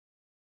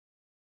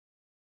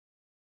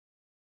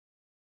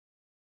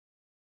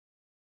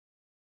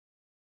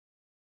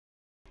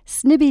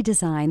Snibbe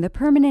designed the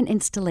permanent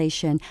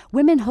installation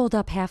Women Hold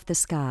Up Half the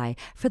Sky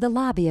for the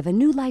lobby of a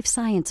new life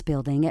science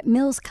building at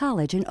Mills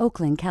College in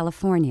Oakland,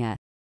 California.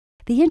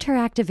 The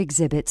interactive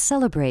exhibit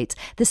celebrates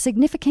the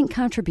significant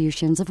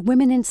contributions of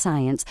women in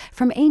science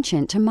from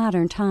ancient to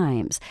modern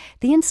times.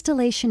 The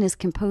installation is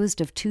composed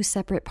of two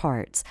separate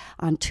parts.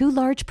 On two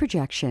large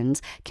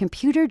projections,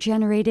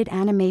 computer-generated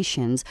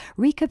animations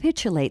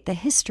recapitulate the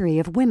history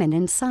of women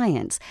in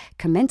science,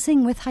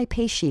 commencing with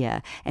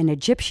Hypatia, an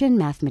Egyptian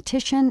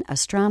mathematician,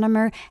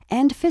 astronomer,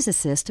 and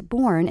physicist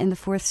born in the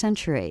 4th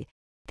century.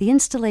 The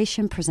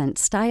installation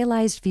presents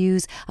stylized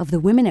views of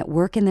the women at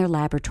work in their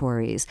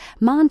laboratories,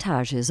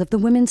 montages of the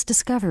women's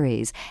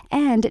discoveries,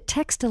 and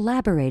text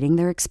elaborating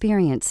their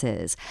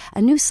experiences.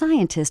 A new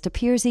scientist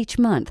appears each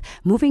month,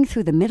 moving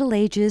through the Middle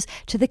Ages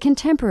to the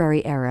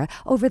contemporary era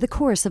over the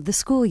course of the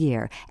school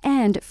year,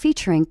 and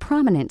featuring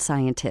prominent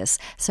scientists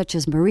such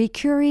as Marie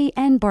Curie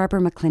and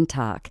Barbara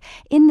McClintock.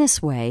 In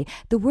this way,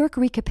 the work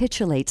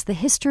recapitulates the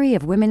history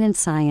of women in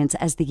science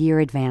as the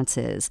year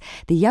advances.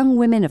 The young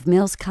women of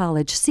Mills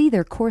College see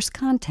their course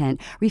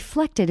content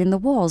reflected in the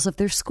walls of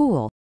their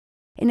school.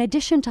 In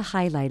addition to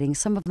highlighting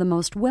some of the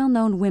most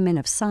well-known women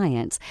of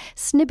science,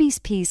 Snibbe's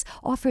piece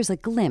offers a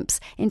glimpse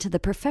into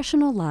the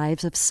professional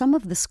lives of some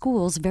of the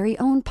school's very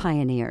own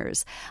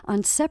pioneers.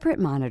 On separate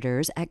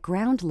monitors at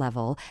ground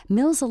level,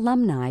 Mills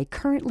alumni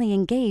currently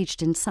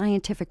engaged in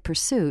scientific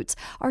pursuits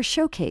are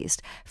showcased,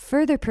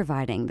 further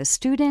providing the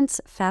students,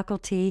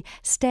 faculty,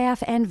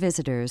 staff, and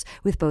visitors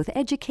with both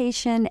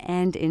education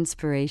and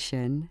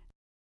inspiration.